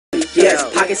Yeah,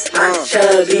 pockets I'm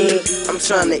chugging. I'm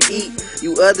tryna eat.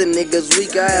 You other niggas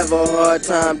weak, I have a hard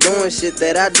time doing shit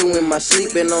that I do in my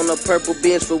sleep. Been on a purple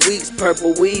bench for weeks,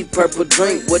 purple weed, purple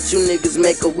drink. What you niggas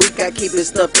make a week, I keep it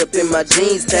stuffed up in my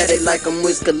jeans. Tatted like I'm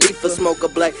Wiz Khalifa, smoke a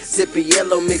black, sip a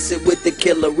yellow. Mix it with the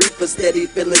killer reaper, steady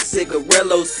feeling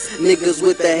cigarellos. Niggas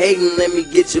with the hating, let me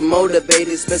get you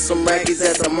motivated. Spend some rackies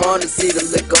at the mall to see the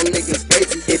look on niggas'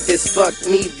 faces. If it's fuck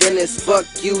me, then it's fuck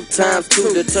you times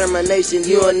two. Determination,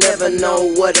 you'll never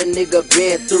know what a nigga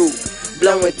been through.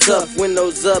 Blowing tough,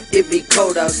 windows up, it be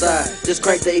cold outside. Just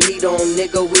crank the heat on,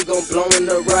 nigga, we gon' blow in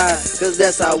the ride. Cause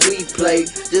that's how we play,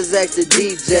 just ask the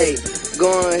DJ.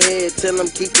 Go ahead, tell him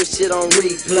keep the shit on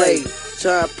replay.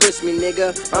 Try to push me,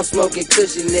 nigga, I'm smoking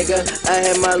cushy, nigga. I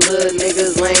had my little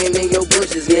niggas laying in your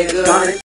bushes, nigga.